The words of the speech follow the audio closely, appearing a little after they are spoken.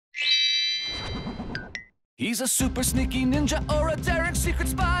He's a super sneaky ninja or a daring secret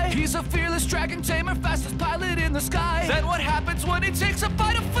spy. He's a fearless dragon tamer, fastest pilot in the sky. Then what happens when he takes a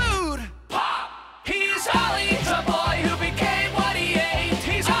bite of food? Pop! He's Ollie, the boy who became what he ate.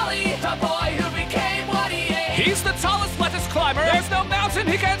 He's Ollie, the boy who became what he ate. He's the tallest lettuce climber. There's no mountain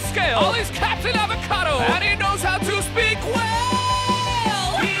he can't scale. Ollie's Captain Avocado, and he knows how to speak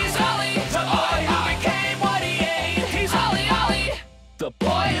well. He's Ollie, the boy who became what he ate. He's Ollie, Ollie, the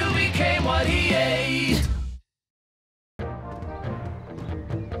boy who became what he ate.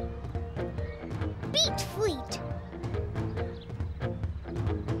 Beet fleet.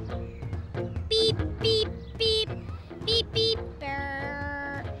 Beep, beep, beep, beep, beep,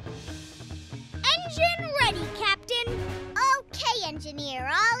 brr. Engine ready, Captain. Okay, Engineer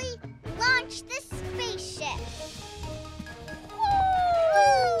Ollie. Launch the spaceship.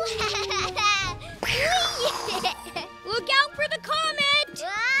 Look out for the comet!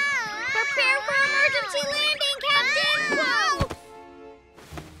 Prepare for emergency landing, Captain! Whoa!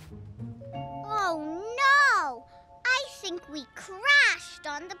 Oh no! I think we crashed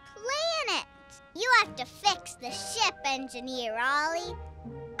on the planet. You have to fix the ship, Engineer Ollie.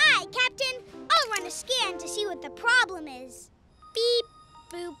 Aye, Captain. I'll run a scan to see what the problem is. Beep,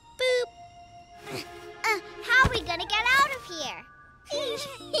 boop, boop. How are we gonna get out of here?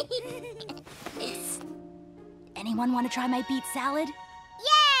 Anyone want to try my beet salad?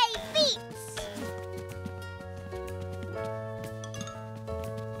 Yay, beets!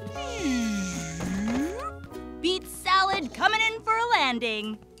 Beet salad coming in for a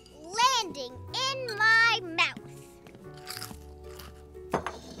landing. Landing in my mouth.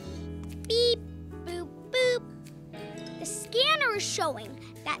 Beep, boop, boop. The scanner is showing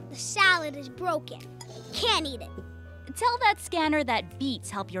that the salad is broken. Can't eat it. Tell that scanner that beets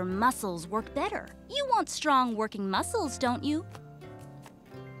help your muscles work better. You want strong working muscles, don't you?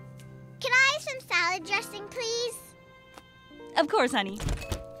 Can I have some salad dressing, please? Of course, honey.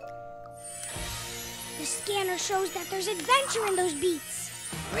 The scanner shows that there's adventure in those beets.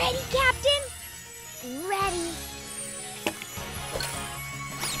 Ready, Captain? Ready.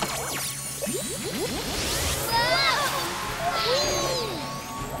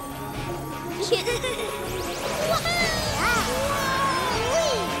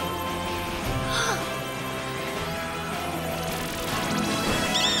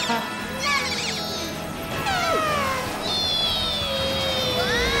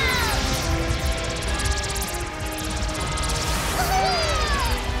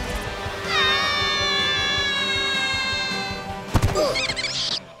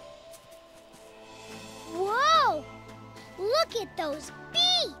 Whoa! Look at those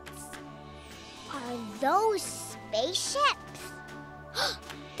beets! Are those spaceships?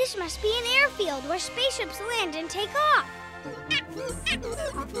 This must be an airfield where spaceships land and take off.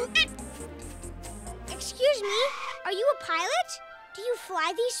 Excuse me, are you a pilot? Do you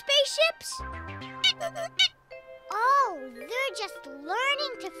fly these spaceships? Oh, they're just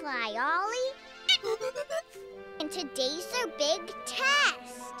learning to fly, Ollie. And today's their big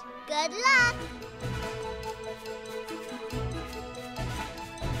test. Good luck.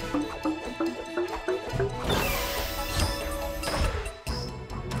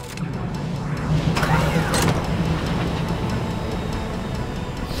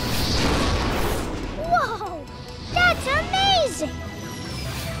 Whoa! That's amazing!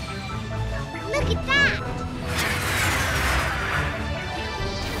 Look at that!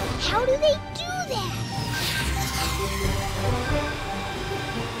 How do they do that?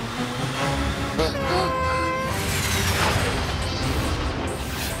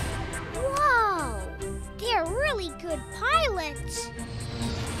 Whoa! They're really good pilots.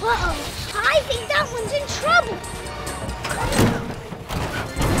 Uh-oh! I think that one's in trouble.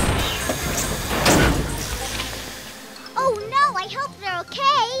 Oh no, I hope they're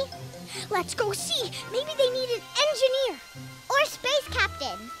okay. Let's go see. Maybe they need an engineer or a space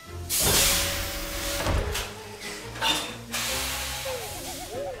captain.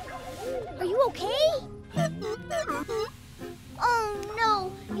 Are you okay? Oh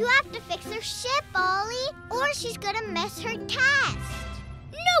no, you have to fix her ship, Ollie, or she's gonna miss her test.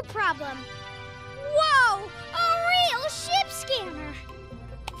 No problem. Whoa, a real ship scanner.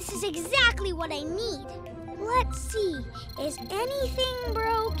 This is exactly what I need. Let's see, is anything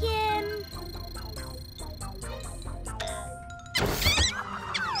broken?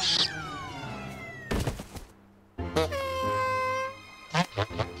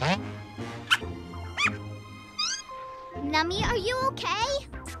 Nummy, are you okay?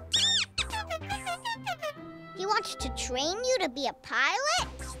 He wants to train you to be a pilot?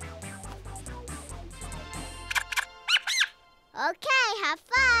 Okay, have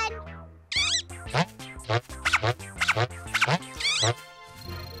fun.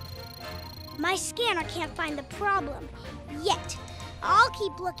 problem. Yet. I'll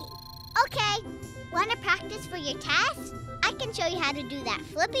keep looking. Okay. Want to practice for your test? I can show you how to do that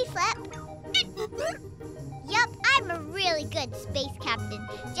flippy flip. Yup, I'm a really good space captain.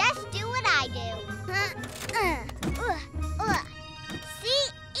 Just do what I do. See?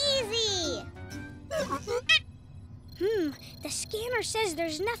 Easy. The scanner says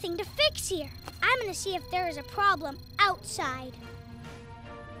there's nothing to fix here. I'm gonna see if there is a problem outside.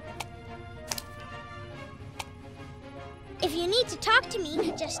 If you need to talk to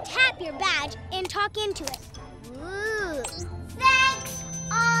me, just tap your badge and talk into it. Ooh. Thanks,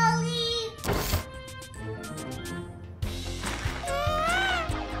 Ollie.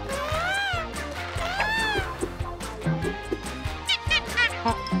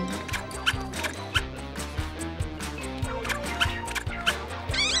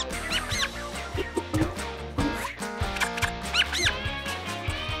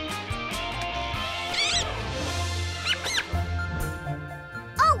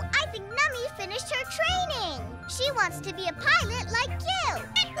 Wants to be a pilot like you.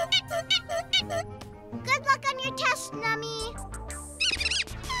 Good luck on your test, Nummy.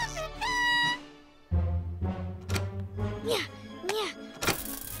 Yeah.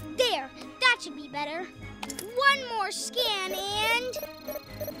 There, that should be better. One more scan and...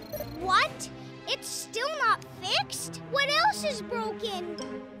 What? It's still not fixed? What else is broken?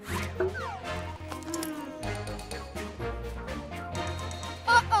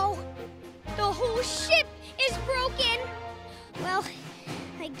 Uh-oh. The whole ship is broken. Well,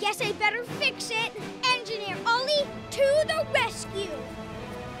 I guess I better fix it. Engineer Ollie, to the rescue.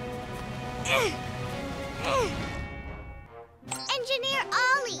 Engineer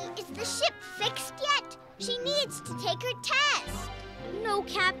Ollie, is the ship fixed yet? She needs to take her test. No,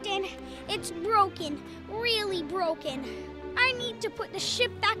 Captain. It's broken. Really broken. I need to put the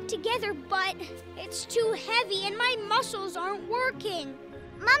ship back together, but it's too heavy and my muscles aren't working.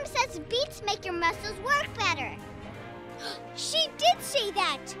 Mom says beets make your muscles work better. She did say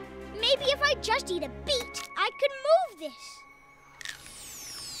that. Maybe if I just eat a beet, I could move this.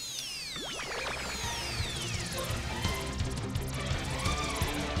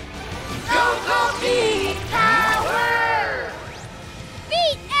 Go, Beet Power!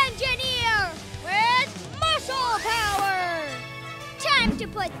 Beet Engineer with muscle power! Time to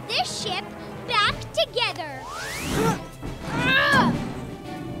put this ship back together.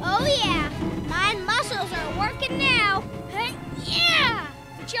 Oh yeah, my muscles are working now. Yeah,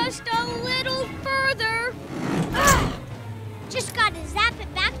 just a little further. Just gotta zap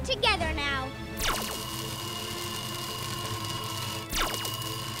it back together now.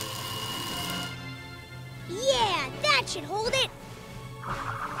 Yeah, that should hold it.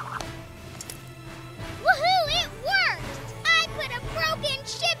 Woohoo, it worked! I put a broken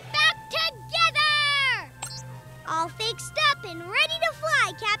ship back together! All fixed up and ready to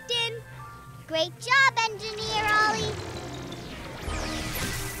fly, Captain. Great job, Engineer Ollie.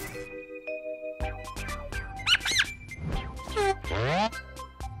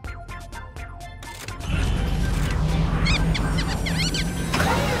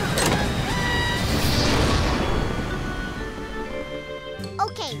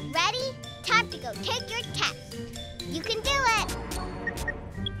 Okay, ready? Time to go take your test. You can do it.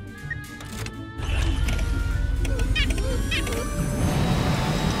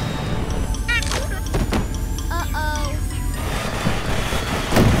 Uh-oh.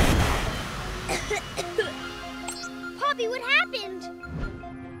 Poppy, what happened?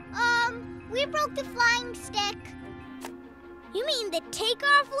 We broke the flying stick. You mean the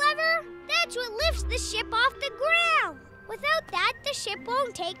takeoff lever? That's what lifts the ship off the ground. Without that, the ship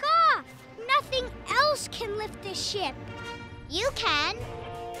won't take off. Nothing else can lift the ship. You can.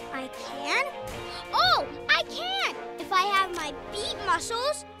 I can? Oh, I can! If I have my beet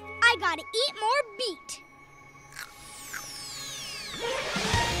muscles, I gotta eat more beet.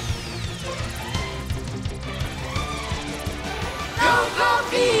 Go,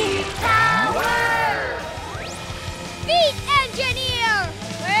 Beet Power! Beet Engineer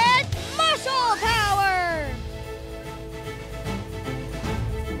with muscle power!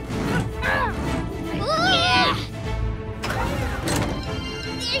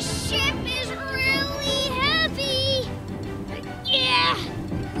 This ship is really heavy. Yeah.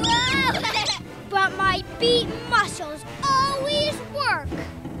 Whoa. But my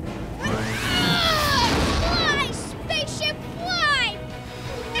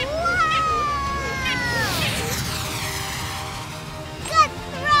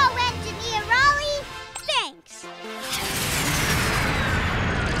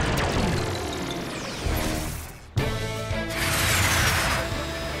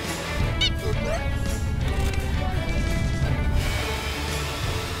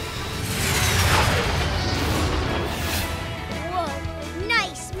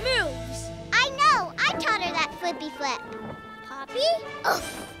pilot. Poppy?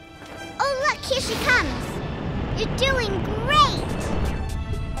 Oof. Oh, look, here she comes. You're doing great.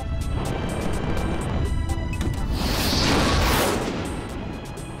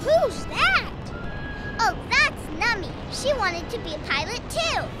 Who's that? Oh, that's Nummy. She wanted to be a pilot,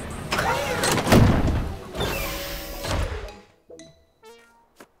 too.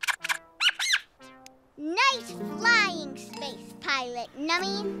 Nice flying, space pilot,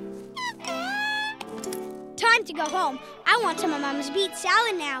 Nummy. Time to go home. I want some of Mama's beet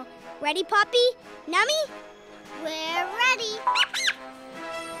salad now. Ready, Poppy? Nummy? We're ready.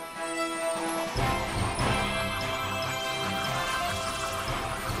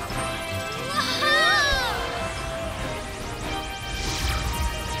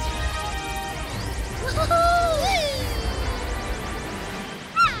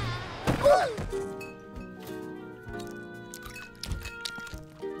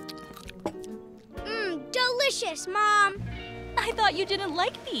 Delicious, Mom. I thought you didn't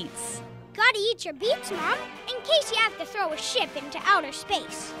like beets. Gotta eat your beets, Mom, in case you have to throw a ship into outer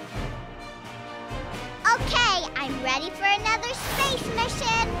space. Okay, I'm ready for another space mission.